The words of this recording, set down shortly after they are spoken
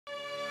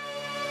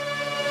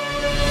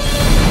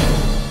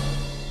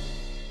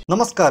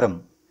നമസ്കാരം.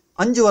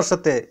 5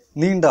 വർഷത്തെ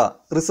നീണ്ട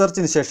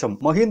റിസർച്ചിന് ശേഷം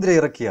മഹീന്ദ്ര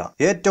ഇറക്കിയ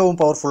ഏറ്റവും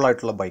പവർഫുൾ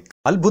ആയിട്ടുള്ള ബൈക്ക്,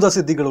 അത്ഭുത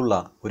സിദ്ധികളുള്ള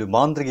ഒരു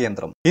മാന്ത്രിക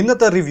യന്ത്രം.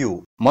 ഇന്നത്തെ റിവ്യൂ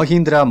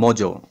മഹീന്ദ്ര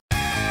മോജോ.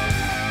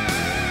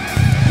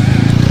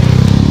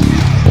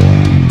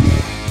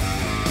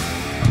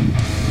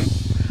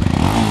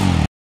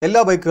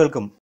 എല്ലാ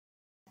ബൈക്കുകൾക്കും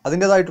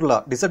അതിൻ്റെതായിട്ടുള്ള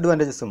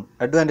ഡിസഡ്വാൻറ്റേജസും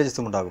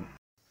അഡ്വാൻറ്റേജസും ഉണ്ടാകും.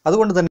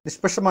 അതുകൊണ്ട് തന്നെ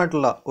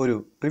നിഷ്പക്ഷമായിട്ടുള്ള ഒരു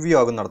റിവ്യൂ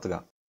ആകും നടത്തുക.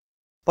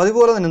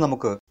 അതുപോലെ തന്നെ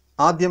നമുക്ക്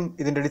ആദ്യം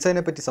ഇതിൻ്റെ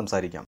ഡിസൈനെ പറ്റി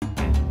സംസാരിക്കാം.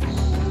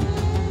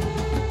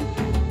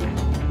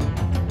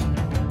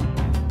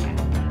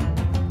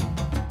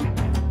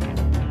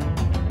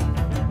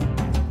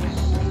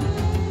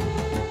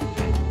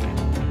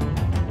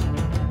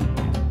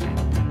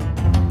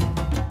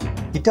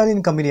 ഇറ്റാലിയൻ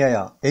കമ്പനിയായ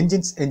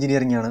എൻജിൻസ്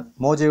എഞ്ചിനീയറിംഗ് ആണ്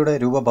മോജോയുടെ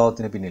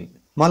രൂപഭാവത്തിന് പിന്നിൽ.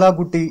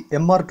 മലാഗുട്ടി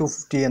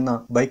MR250 എന്ന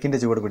ബൈക്കിന്റെ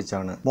ചുവട്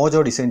പിടിച്ചാണ് മോജോ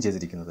ഡിസൈൻ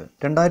ചെയ്തിരിക്കുന്നത്.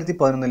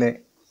 2011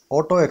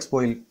 ഓട്ടോ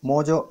എക്സ്പോയിൽ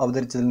മോജോ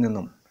അവതരിച്ചതിൽ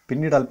നിന്നും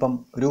പിന്നീട് അല്പം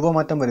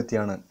രൂപമാറ്റം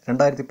വരുത്തിയാണ്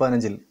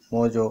 2015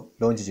 മോജോ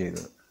ലോഞ്ച്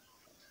ചെയ്തത്.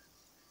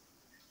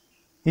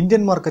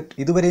 ഇന്ത്യൻ മാർക്കറ്റ്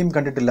ഇതുവരെയും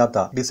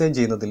കണ്ടിട്ടില്ലാത്ത ഡിസൈൻ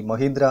ചെയ്യുന്നതിൽ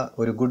മഹീന്ദ്ര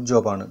ഒരു ഗുഡ്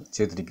ജോബാണ്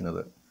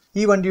ചെയ്തിരിക്കുന്നത്.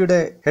 ഈ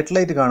വണ്ടിയുടെ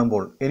ഹെഡ്ലൈറ്റ്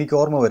കാണുമ്പോൾ എനിക്ക്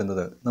ഓർമ്മ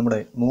വരുന്നത്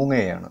നമ്മുടെ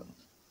മൂങ്ങയെയാണ്.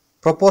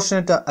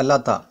 പ്രൊപ്പോർഷനേറ്റ്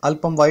അല്ലാത്ത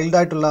അല്പം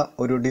വൈൽഡായിട്ടുള്ള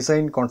ഒരു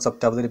ഡിസൈൻ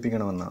കോൺസെപ്റ്റ്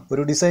അവതരിപ്പിക്കണമെന്ന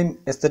ഒരു ഡിസൈൻ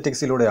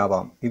എസ്തറ്റിക്സിലൂടെ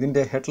ആവാം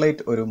ഇതിന്റെ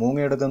ഹെഡ്ലൈറ്റ് ഒരു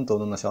മൂങ്ങയുടേതെന്ന്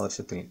തോന്നുന്ന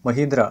സാദൃശ്യത്തിൽ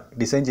മഹീന്ദ്ര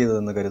ഡിസൈൻ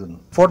ചെയ്തതെന്ന് കരുതുന്നു.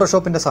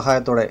 ഫോട്ടോഷോപ്പിന്റെ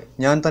സഹായത്തോടെ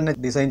ഞാൻ തന്നെ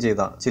ഡിസൈൻ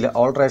ചെയ്ത ചില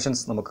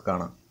ഓൾട്ടറേഷൻസ് നമുക്ക്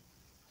കാണാം.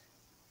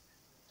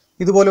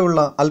 ഇതുപോലെയുള്ള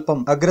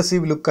അല്പം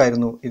അഗ്രസീവ്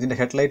ലുക്കായിരുന്നു ഇതിന്റെ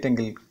ഹെഡ്ലൈറ്റ്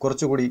എങ്കിൽ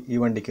കുറച്ചുകൂടി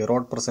ഈ വണ്ടിക്ക്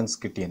റോഡ് പ്രസൻസ്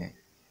കിട്ടിയേനെ.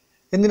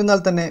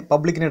 എന്നിരുന്നാൽ തന്നെ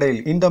പബ്ലിക്കിനിടയിൽ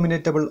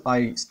ഇൻഡോമിനേറ്റബിൾ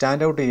ആയി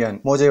സ്റ്റാൻഡ് ഔട്ട് ചെയ്യാൻ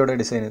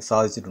മോജോയുടെ ഡിസൈന്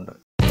സാധിച്ചിട്ടുണ്ട്.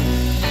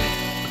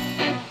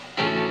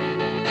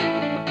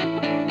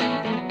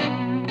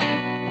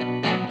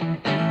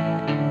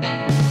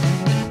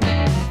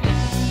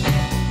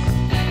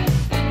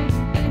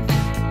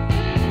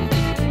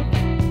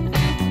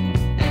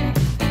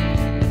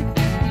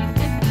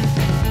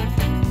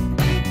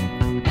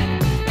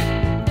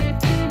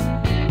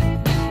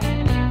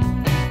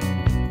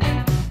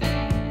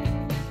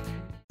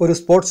 ഒരു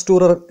സ്പോർട്സ്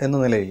ടൂറർ എന്ന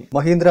നിലയിൽ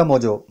മഹീന്ദ്ര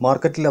മോജോ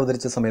മാർക്കറ്റിൽ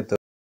അവതരിച്ച സമയത്ത്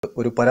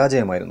ഒരു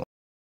പരാജയമായിരുന്നു.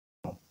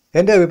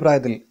 എൻ്റെ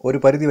അഭിപ്രായത്തിൽ ഒരു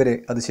പരിധിവരെ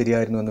അത്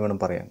ശരിയായിരുന്നു എന്ന് വേണം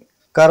പറയാൻ.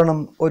 കാരണം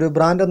ഒരു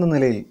ബ്രാൻഡ് എന്ന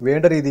നിലയിൽ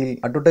വേണ്ട രീതിയിൽ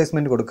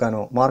അഡ്വർടൈസ്മെന്റ്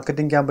കൊടുക്കാനോ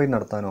മാർക്കറ്റിംഗ് ക്യാമ്പയിൻ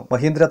നടത്താനോ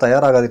മഹീന്ദ്ര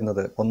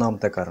തയ്യാറാകാതിരുന്നത്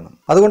ഒന്നാമത്തെ കാരണം.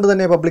 അതുകൊണ്ട്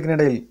തന്നെ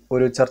പബ്ലിക്കിനിടയിൽ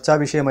ഒരു ചർച്ചാ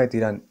വിഷയമായി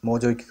തീരാൻ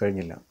മോജോയ്ക്ക്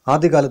കഴിഞ്ഞില്ല.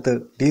 ആദ്യകാലത്ത്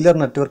ഡീലർ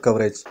നെറ്റ്വർക്ക്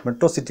കവറേജ്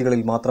മെട്രോ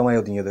സിറ്റികളിൽ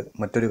മാത്രമായി ഒതുങ്ങിയത്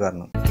മറ്റൊരു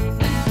കാരണം.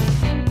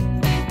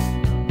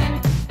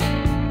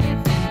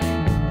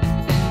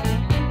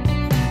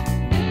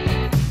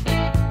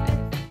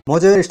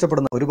 മോജോയെ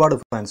ഇഷ്ടപ്പെടുന്ന ഒരുപാട്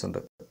ഫാൻസ് ഉണ്ട്.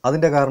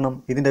 അതിന്റെ കാരണം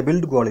ഇതിന്റെ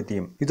ബിൽഡ്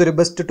ക്വാളിറ്റിയും ഇതൊരു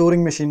ബെസ്റ്റ്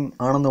ടൂറിംഗ് മെഷീൻ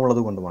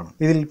ആണെന്നുള്ളത് കൊണ്ടുമാണ്.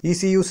 ഇതിൽ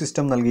ECU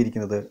സിസ്റ്റം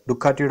നൽകിയിരിക്കുന്നത്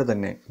ഡുക്കാറ്റിയുടെ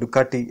തന്നെ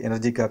ഡുക്കാറ്റി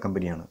എനർജിക്ക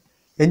കമ്പനിയാണ്.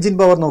 എഞ്ചിൻ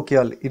പവർ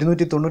നോക്കിയാൽ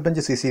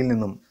 295 cc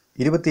നിന്നും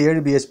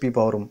 27 bhp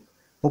പവറും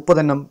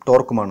 30 Nm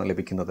ടോർക്കുമാണ്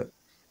ലഭിക്കുന്നത്.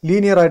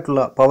 ലീനിയർ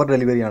ആയിട്ടുള്ള പവർ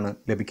ഡെലിവറിയാണ്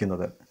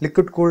ലഭിക്കുന്നത്.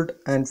 Liquid cooled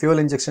and fuel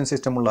injection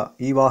സിസ്റ്റമുള്ള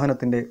ഈ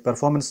വാഹനത്തിന്റെ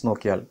പെർഫോമൻസ്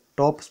നോക്കിയാൽ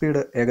ടോപ്പ്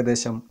സ്പീഡ്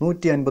ഏകദേശം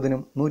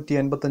 150-നും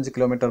 185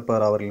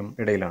 km/h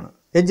ഇടയിലാണ്.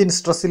 എഞ്ചിൻ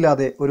സ്ട്രെസ്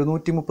ഇല്ലാതെ ഒരു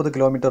 130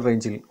 km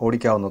റേഞ്ചിൽ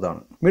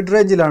ഓടിക്കാവുന്നതാണ്. മിഡ്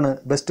റേഞ്ചിലാണ്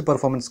ബെസ്റ്റ്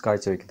പെർഫോമൻസ്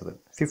കാഴ്ചവെക്കുന്നത്.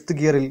 5th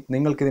ഗിയറിൽ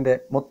നിങ്ങൾക്കിതിന്റെ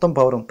മൊത്തം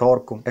പവറും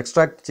ടോർക്കും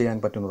എക്സ്ട്രാക്ട് ചെയ്യാൻ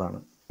പറ്റുന്നതാണ്.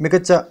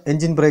 മികച്ച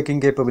എഞ്ചിൻ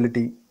ബ്രേക്കിംഗ്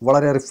കേപ്പബിലിറ്റി,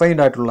 വളരെ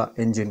റിഫൈൻഡ് ആയിട്ടുള്ള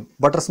എഞ്ചിൻ,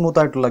 ബട്ടർ സ്മൂത്ത്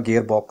ആയിട്ടുള്ള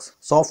ഗിയർ ബോക്സ്,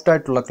 സോഫ്റ്റ്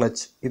ആയിട്ടുള്ള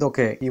ക്ലച്ച്,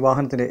 ഇതൊക്കെ ഈ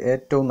വാഹനത്തിന്റെ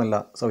ഏറ്റവും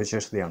നല്ല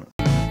സവിശേഷതയാണ്.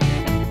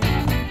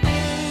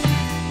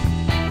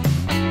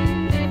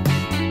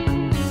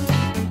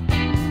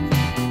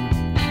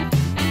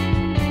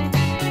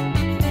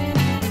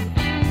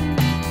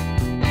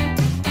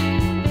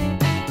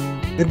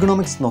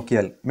 എർഗണോമിക്സ്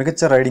നോക്കിയാൽ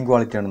മികച്ച റൈഡിംഗ്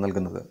ക്വാളിറ്റിയാണ്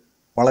നൽകുന്നത്.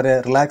 വളരെ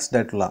റിലാക്സ്ഡ്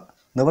ആയിട്ടുള്ള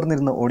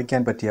നിവർന്നിരുന്ന്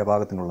ഓടിക്കാൻ പറ്റിയ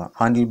പാകത്തിനുള്ള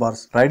ഹാൻഡിൽ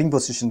ബാർസ് റൈഡിംഗ്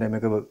പൊസിഷന്റെ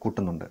മികവ്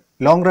കൂട്ടുന്നുണ്ട്.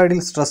 ലോങ് റൈഡിൽ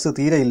സ്ട്രെസ്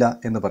തീരെയില്ല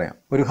എന്ന് പറയാം.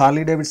 ഒരു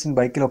ഹാർലി ഡേവിഡ്സൺ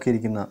ബൈക്കിലൊക്കെ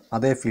ഇരിക്കുന്ന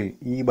അതേ ഫീൽ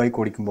ഈ ബൈക്ക്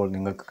ഓടിക്കുമ്പോൾ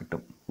നിങ്ങൾക്ക്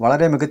കിട്ടും.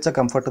 വളരെ മികച്ച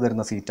കംഫർട്ട്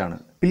തരുന്ന സീറ്റാണ്.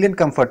 പില്യൻ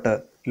കംഫർട്ട്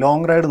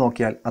ലോങ് റൈഡ്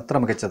നോക്കിയാൽ അത്ര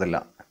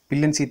മികച്ചതല്ല.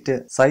 പില്യൻ സീറ്റ്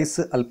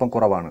സൈസ് അല്പം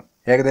കുറവാണ്.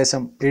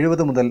 ഏകദേശം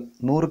 70 മുതൽ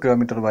 100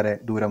 km വരെ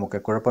ദൂരമൊക്കെ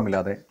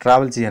കുഴപ്പമില്ലാതെ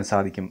ട്രാവൽ ചെയ്യാൻ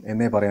സാധിക്കും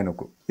എന്നേ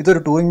പറയാനൊക്കൂ.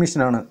 ഇതൊരു ടൂറിംഗ്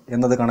മെഷീനാണ്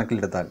എന്നത്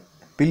കണക്കിലെടുത്താൽ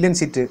പില്യൻ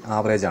സീറ്റ്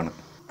ആവറേജ് ആണ്.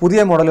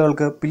 പുതിയ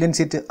മോഡലുകൾക്ക് പില്യൻ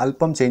സീറ്റ്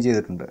അല്പം ചേഞ്ച്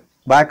ചെയ്തിട്ടുണ്ട്.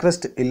 ബാക്ക്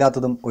റെസ്റ്റ്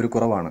ഇല്ലാത്തതും ഒരു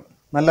കുറവാണ്.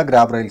 നല്ല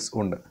ഗ്രാബ് റെയിൽസ്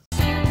ഉണ്ട്.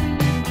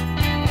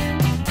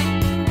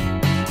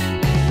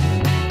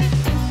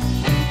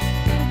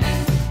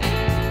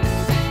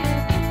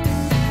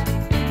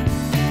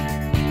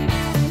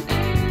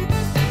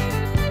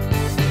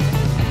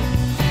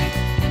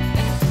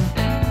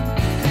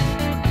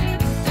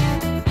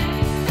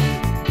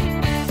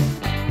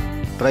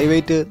 ഡ്രൈ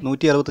വെയിറ്റ്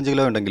 165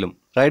 കിലോ ഉണ്ടെങ്കിലും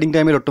റൈഡിംഗ്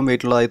ടൈമിൽ ഒട്ടും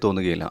വെയിറ്റ് ഉള്ളതായി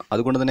തോന്നുകയില്ല.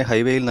 അതുകൊണ്ട് തന്നെ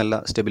ഹൈവേയിൽ നല്ല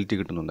സ്റ്റെബിലിറ്റി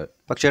കിട്ടുന്നുണ്ട്.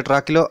 പക്ഷേ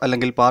ട്രാക്കിലോ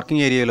അല്ലെങ്കിൽ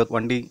പാർക്കിംഗ് ഏരിയയിലോ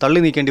വണ്ടി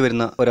തള്ളി നീക്കേണ്ടി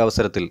വരുന്ന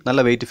ഒരവസരത്തിൽ നല്ല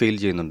വെയിറ്റ് ഫീൽ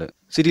ചെയ്യുന്നുണ്ട്.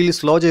 സിറ്റിയിൽ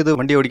സ്ലോ ചെയ്ത്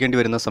വണ്ടി ഓടിക്കേണ്ടി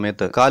വരുന്ന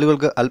സമയത്ത്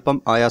കാലുകൾക്ക് അല്പം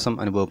ആയാസം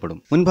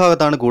അനുഭവപ്പെടും.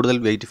 മുൻഭാഗത്താണ് കൂടുതൽ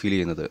വെയിറ്റ് ഫീൽ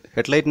ചെയ്യുന്നത്.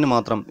 ഹെഡ്ലൈറ്റിന്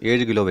മാത്രം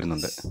 7 കിലോ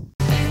വരുന്നുണ്ട്.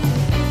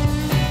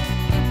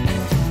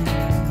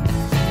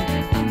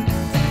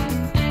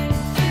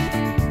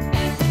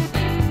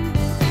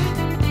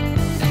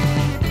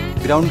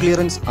 ഗ്രൗണ്ട്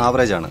ക്ലിയറൻസ്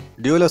ആവറേജ് ആണ്.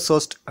 ഡ്യുവൽ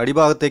എക്സോസ്റ്റ്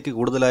അടിഭാഗത്തേക്ക്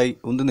കൂടുതലായി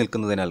ഉന്തി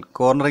നിൽക്കുന്നതിനാൽ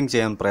കോർണറിംഗ്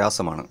ചെയ്യാൻ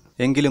പ്രയാസമാണ്.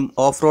 എങ്കിലും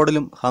ഓഫ്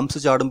റോഡിലും ഹംസ്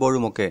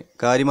ചാടുമ്പോഴുമൊക്കെ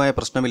കാര്യമായ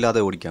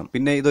പ്രശ്നമില്ലാതെ ഓടിക്കാം.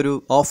 പിന്നെ ഇതൊരു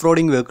ഓഫ്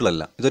റോഡിംഗ് വെഹിക്കിൾ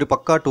അല്ല, ഇതൊരു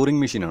പക്കാ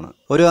ടൂറിംഗ് മെഷീനാണ്.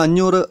 ഒരു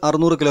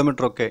 500-600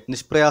 കിലോമീറ്റർ ഒക്കെ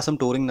നിഷ്പ്രയാസം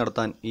ടൂറിംഗ്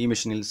നടത്താൻ ഈ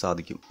മെഷീനിൽ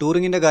സാധിക്കും.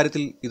 ടൂറിംഗിന്റെ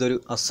കാര്യത്തിൽ ഇതൊരു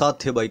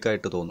അസാധ്യ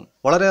ബൈക്കായിട്ട് തോന്നും.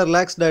 വളരെ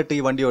റിലാക്സ്ഡ് ആയിട്ട്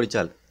ഈ വണ്ടി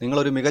ഓടിച്ചാൽ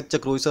നിങ്ങളൊരു മികച്ച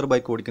ക്രൂയിസർ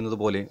ബൈക്ക് ഓടിക്കുന്നത്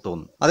പോലെ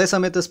തോന്നും.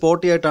 അതേസമയത്ത്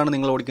സ്പോർട്ടി ആയിട്ടാണ്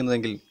നിങ്ങൾ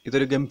ഓടിക്കുന്നതെങ്കിൽ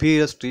ഇതൊരു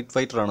ഗംഭീര സ്ട്രീറ്റ്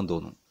ഫൈറ്റർ ആണെന്ന്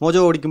തോന്നും.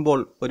 മോജോ ഓടിക്കുമ്പോൾ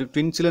ഒരു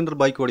ട്വിൻ സിലിണ്ടർ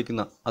ബൈക്ക്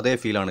ഓടിക്കുന്ന അതേ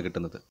ഫീലാണ്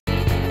കിട്ടുന്നത്.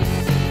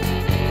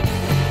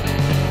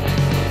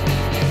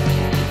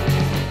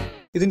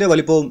 ഇതിന്റെ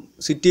വലിപ്പവും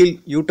സിറ്റിയിൽ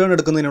യു ടേൺ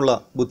എടുക്കുന്നതിനുള്ള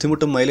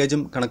ബുദ്ധിമുട്ടും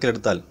മൈലേജും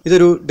കണക്കിലെടുത്താൽ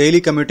ഇതൊരു ഡെയിലി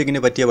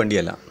കമ്മ്യൂട്ടിങ്ങിന് പറ്റിയ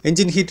വണ്ടിയല്ല.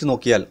 എഞ്ചിൻ ഹീറ്റ്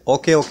നോക്കിയാൽ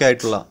ഓക്കെ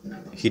ആയിട്ടുള്ള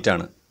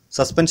ഹീറ്റാണ്.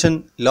 സസ്പെൻഷൻ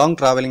ലോങ്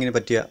ട്രാവലിങ്ങിന്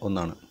പറ്റിയ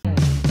ഒന്നാണ്.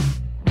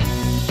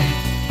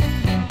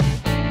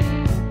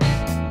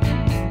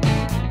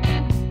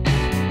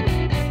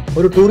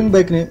 ഒരു ടൂറിംഗ്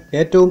ബൈക്കിന്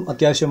ഏറ്റവും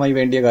അത്യാവശ്യമായി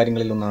വേണ്ടിയ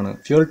കാര്യങ്ങളിൽ ഒന്നാണ്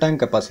fuel tank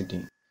capacity.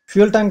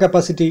 Fuel tank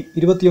capacity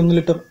 21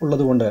 litre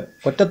ഉള്ളതുകൊണ്ട്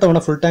ഒറ്റത്തവണ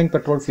ഫുൾ ടാങ്ക്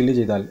പെട്രോൾ ഫില്ല്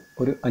ചെയ്താൽ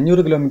ഒരു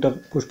 500 കിലോമീറ്റർ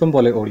പുഷ്പം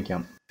പോലെ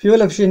ഓടിക്കാം.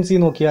 ഫ്യൂൽ എഫിഷ്യൻസി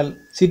നോക്കിയാൽ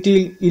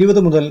സിറ്റിയിൽ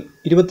 20 മുതൽ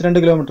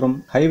 22 കിലോമീറ്ററും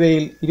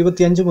ഹൈവേയിൽ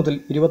 25 മുതൽ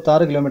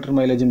 26 കിലോമീറ്റർ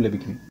മൈലേജും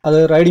ലഭിക്കും. അത്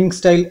റൈഡിംഗ്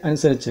സ്റ്റൈൽ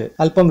അനുസരിച്ച്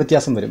അല്പം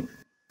വ്യത്യാസം വരും.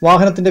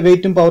 വാഹനത്തിന്റെ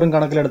വെയിറ്റും പവറും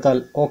കണക്കിലെടുത്താൽ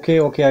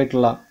ഓക്കെ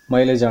ആയിട്ടുള്ള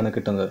മൈലേജാണ്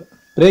കിട്ടുന്നത്.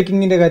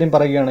 ബ്രേക്കിങ്ങിന്റെ കാര്യം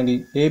പറയുകയാണെങ്കിൽ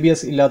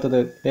ABS ഇല്ലാത്തത്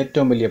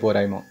ഏറ്റവും വലിയ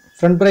പോരായ്മ.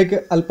 ഫ്രണ്ട് ബ്രേക്ക്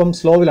അല്പം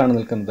സ്ലോവിലാണ്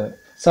നിൽക്കുന്നത്.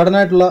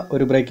 സഡനായിട്ടുള്ള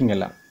ഒരു ബ്രേക്കിംഗ്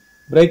അല്ല.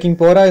 ബ്രേക്കിംഗ്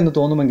പോരാ എന്ന്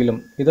തോന്നുമെങ്കിലും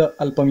ഇത്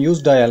അല്പം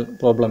യൂസ്ഡ് ആയാൽ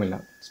പ്രോബ്ലമില്ല.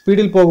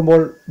 സ്പീഡിൽ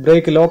പോകുമ്പോൾ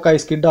ബ്രേക്ക് ലോക്കായി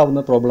സ്കിഡ് ആവുന്ന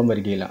പ്രോബ്ലം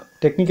വരികയില്ല.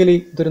 ടെക്നിക്കലി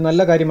ഇതൊരു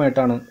നല്ല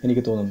കാര്യമായിട്ടാണ്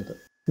എനിക്ക് തോന്നുന്നത്.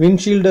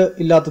 വിൻഷീൽഡ്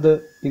ഇല്ലാത്തത്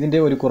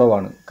ഇതിന്റെ ഒരു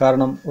കുറവാണ്.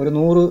 കാരണം ഒരു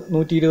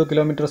 100-120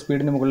 കിലോമീറ്റർ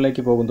സ്പീഡിന്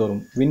മുകളിലേക്ക്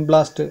പോകുന്തോറും വിൻ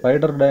ബ്ലാസ്റ്റ്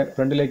റൈഡറുടെ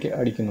ഫ്രണ്ടിലേക്ക്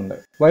അടിക്കുന്നുണ്ട്.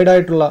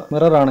 വൈഡായിട്ടുള്ള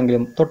മിറർ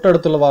ആണെങ്കിലും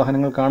തൊട്ടടുത്തുള്ള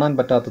വാഹനങ്ങൾ കാണാൻ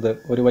പറ്റാത്തത്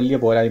ഒരു വലിയ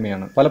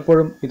പോരായ്മയാണ്.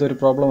 പലപ്പോഴും ഇതൊരു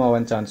പ്രോബ്ലം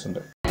ആവാൻ ചാൻസ്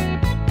ഉണ്ട്.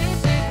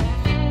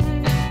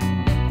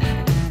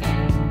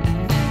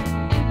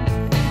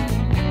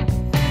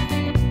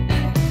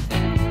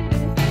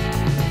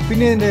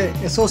 പിന്നെ ഇതിന്റെ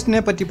എക്സോസ്റ്റിനെ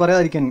പറ്റി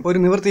പറയാതിരിക്കാൻ ഒരു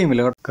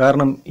നിവൃത്തിയുമില്ല.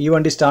 കാരണം ഈ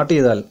വണ്ടി സ്റ്റാർട്ട്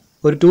ചെയ്താൽ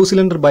ഒരു 2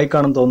 സിലിണ്ടർ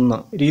ബൈക്കാണെന്ന് തോന്നുന്ന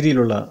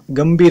രീതിയിലുള്ള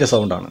ഗംഭീര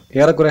സൗണ്ടാണ്.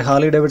 ഏറെക്കുറെ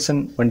ഹാർലി ഡേവിഡ്സൺ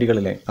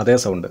വണ്ടികളിലെ അതേ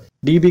സൗണ്ട്.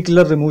 DB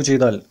കില്ലർ റിമൂവ്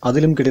ചെയ്താൽ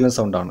അതിലും കിടിലൻ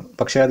സൗണ്ടാണ്.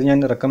 പക്ഷേ അത് ഞാൻ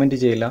റെക്കമെൻഡ്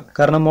ചെയ്യില്ല.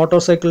 കാരണം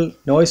മോട്ടോർ സൈക്കിൾ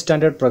നോയ്സ്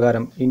സ്റ്റാൻഡേർഡ്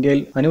പ്രകാരം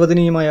ഇന്ത്യയിൽ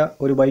അനുവദനീയമായ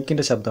ഒരു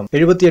ബൈക്കിന്റെ ശബ്ദം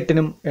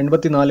 78-നും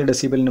 84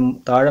 ഡെസിബലിനും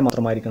താഴെ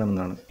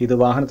മാത്രമായിരിക്കണമെന്നാണ്. ഇത്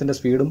വാഹനത്തിന്റെ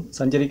സ്പീഡും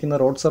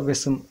സഞ്ചരിക്കുന്ന റോഡ്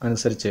സർഫേസും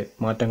അനുസരിച്ച്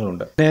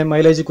മാറ്റങ്ങളുണ്ട്. പിന്നെ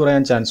മൈലേജ്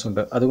കുറയാൻ ചാൻസ്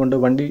ഉണ്ട്. അതുകൊണ്ട്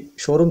വണ്ടി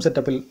ഷോറൂം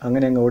സെറ്റപ്പിൽ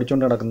അങ്ങനെ അങ്ങ്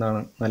ഓടിച്ചുകൊണ്ട്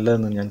നടക്കുന്നതാണ്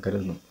നല്ലതെന്ന് ഞാൻ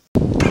കരുതുന്നു.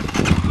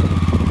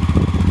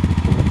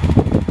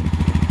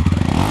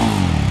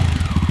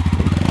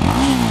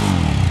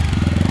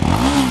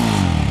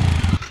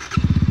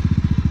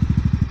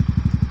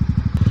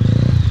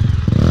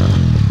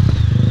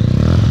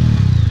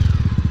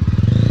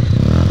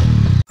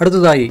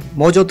 അടുത്തതായി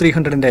മോജോ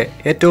 300ന്റെ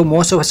ഏറ്റവും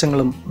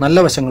മോശവശങ്ങളും നല്ല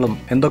വശങ്ങളും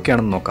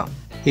എന്തൊക്കെയാണെന്ന് നോക്കാം.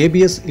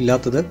 ABS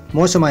ഇല്ലാത്തത്,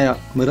 മോശമായ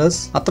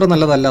മിറേഴ്സ്, അത്ര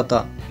നല്ലതല്ലാത്ത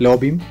ലോ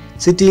ബീം,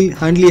 സിറ്റിയിൽ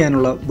ഹാൻഡിൽ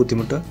ചെയ്യാനുള്ള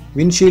ബുദ്ധിമുട്ട്,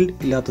 വിൻഷീൽഡ്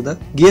ഇല്ലാത്തത്,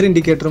 ഗിയർ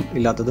ഇൻഡിക്കേറ്ററും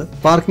ഇല്ലാത്തത്,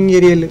 പാർക്കിംഗ്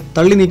ഏരിയയിൽ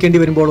തള്ളി നീക്കേണ്ടി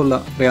വരുമ്പോഴുള്ള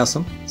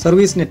പ്രയാസം,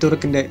 സർവീസ്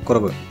നെറ്റ്വർക്കിന്റെ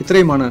കുറവ്.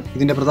 ഇത്രയുമാണ്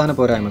ഇതിന്റെ പ്രധാന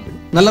പോരായ്മകൾ.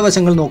 നല്ല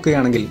വശങ്ങൾ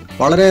നോക്കുകയാണെങ്കിൽ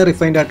വളരെ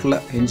റിഫൈൻഡ് ആയിട്ടുള്ള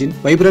എഞ്ചിൻ,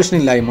 വൈബ്രേഷൻ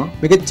ഇല്ലായ്മ,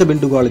 മികച്ച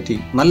ബിൽഡ് ക്വാളിറ്റി,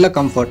 നല്ല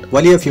കംഫർട്ട്,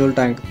 വലിയ ഫ്യൂൽ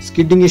ടാങ്ക്,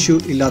 സ്കിഡിംഗ് ഇഷ്യൂ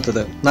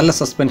ഇല്ലാത്തത്, നല്ല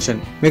സസ്പെൻഷൻ,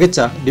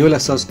 മികച്ച ഡ്യുവൽ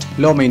എക്സോസ്റ്റ്,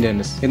 ലോ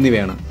മെയിൻ്റെനൻസ്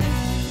എന്നിവയാണ്.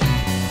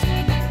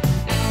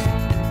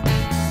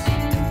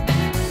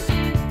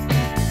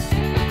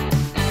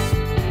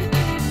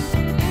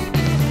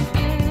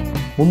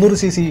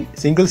 300cc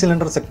സിംഗിൾ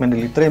സിലിണ്ടർ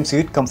സെഗ്മെന്റിൽ ഇത്രയും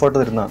സീറ്റ് കംഫർട്ട്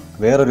തരുന്ന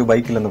വേറൊരു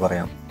ബൈക്കില്ലെന്ന്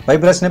പറയാം.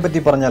 വൈബ്രേഷനെ പറ്റി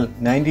പറഞ്ഞാൽ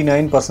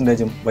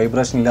 99%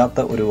 വൈബ്രേഷൻ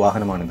ഇല്ലാത്ത ഒരു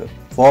വാഹനമാണിത്.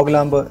 Fog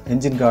lamp,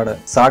 engine guard,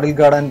 saddle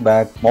guard and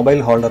bag, mobile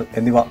holder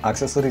എന്നിവ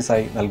ആക്സസറീസ്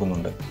ആയി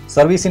നൽകുന്നുണ്ട്.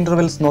 സർവീസ്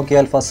ഇന്റർവെൽസ്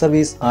നോക്കിയാൽ ഫസ്റ്റ്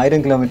സർവീസ്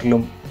 1000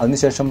 കിലോമീറ്ററിലും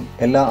അതിനുശേഷം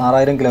എല്ലാ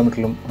 6000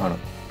 കിലോമീറ്ററിലും ആണ്.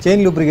 ചെയിൻ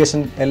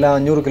ലൂബ്രിക്കേഷൻ എല്ലാ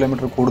 500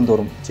 കിലോമീറ്റർ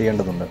കൂടുന്തോറും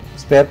ചെയ്യേണ്ടതുണ്ട്.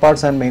 Spare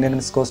parts and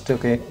maintenance cost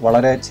ഒക്കെ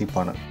വളരെ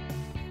ചീപ്പാണ്.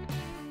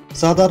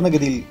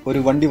 സാധാരണഗതിയിൽ ഒരു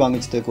വണ്ടി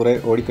വാങ്ങിച്ചിട്ട് കുറെ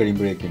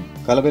ഓടിക്കഴിയുമ്പോഴേക്കും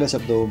കലപില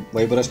ശബ്ദവും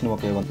വൈബ്രേഷനും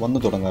ഒക്കെ വന്നു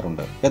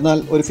തുടങ്ങാറുണ്ട്. എന്നാൽ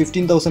ഒരു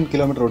 15,000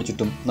 കിലോമീറ്റർ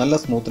ഓടിച്ചിട്ടും നല്ല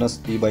സ്മൂത്ത്നെസ്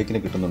ഈ ബൈക്കിന്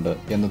കിട്ടുന്നുണ്ട്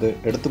എന്നത്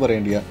എടുത്തു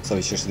പറയേണ്ടിയ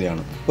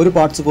സവിശേഷതയാണ്. ഒരു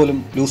പാർട്സ് പോലും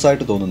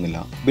ലൂസായിട്ട് തോന്നുന്നില്ല.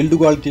 ബിൽഡ്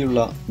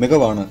ക്വാളിറ്റിയുള്ള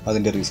മികവാണ്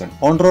അതിന്റെ റീസൺ.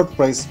 ഓൺ റോഡ്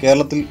പ്രൈസ്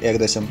കേരളത്തിൽ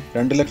ഏകദേശം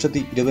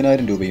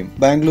 2,20,000 രൂപയും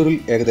ബാംഗ്ലൂരിൽ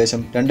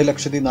ഏകദേശം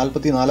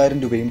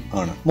 2,44,000 രൂപയും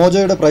ആണ്.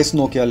 മോജോയുടെ പ്രൈസ്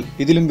നോക്കിയാൽ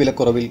ഇതിലും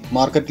വിലക്കുറവിൽ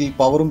മാർക്കറ്റിൽ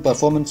പവറും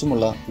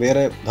പെർഫോമൻസുമുള്ള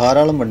വേറെ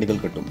ധാരാളം വണ്ടികൾ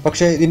കിട്ടും.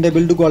 പക്ഷേ ഇതിന്റെ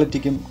ബിൽഡ്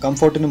ക്വാളിറ്റിക്കും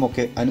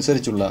കംഫർട്ടിനുമൊക്കെ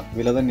അനുസരിച്ചുള്ള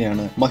വില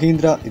തന്നെയാണ്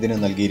മഹീന്ദ്ര ഇതിന്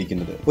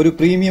നൽകിയിരിക്കുന്നത്. ഒരു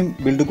പ്രീമിയം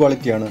ബിൽഡ്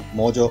ക്വാളിറ്റിയാണ്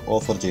മോജോ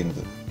ഓഫർ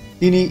ചെയ്യുന്നത്.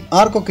 ഇനി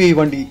ആർക്കൊക്കെ ഈ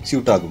വണ്ടി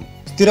സ്യൂട്ടാകും?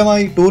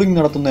 സ്ഥിരമായി ടൂറിംഗ്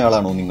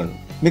നടത്തുന്നയാളാണോ നിങ്ങൾ?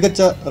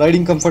 മികച്ച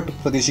റൈഡിംഗ് കംഫർട്ട്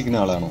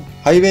പ്രതീക്ഷിക്കുന്ന ആളാണോ?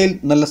 ഹൈവേയിൽ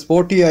നല്ല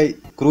സ്പോർട്ടിയായി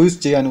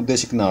ക്രൂയിസ് ചെയ്യാൻ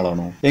ഉദ്ദേശിക്കുന്ന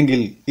ആളാണോ?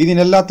 എങ്കിൽ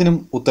ഇതിനെല്ലാത്തിനും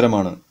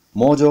ഉത്തരമാണ്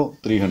മോജോ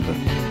 300.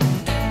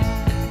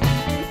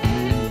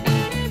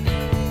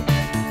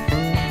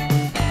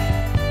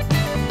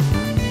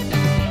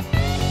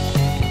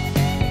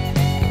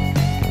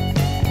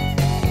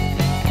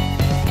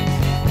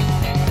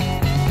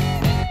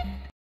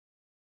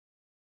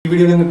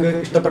 വീഡിയോ നിങ്ങൾക്ക്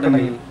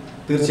ഇഷ്ടപ്പെട്ടെങ്കിൽ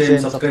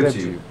തീർച്ചയായും സബ്സ്ക്രൈബ്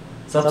ചെയ്യൂ.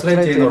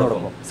 സബ്സ്ക്രൈബ്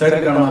ചെയ്യുന്നതോടൊപ്പം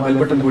സൈഡിൽ കാണുന്ന ബെൽ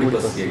ബട്ടൺ കൂടി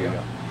പ്രസ് ചെയ്യുക.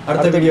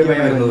 അടുത്ത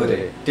വീഡിയോയുമായി വരുന്നതുവരെ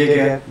ടേക്ക്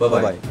കെയർ,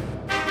 ബൈ.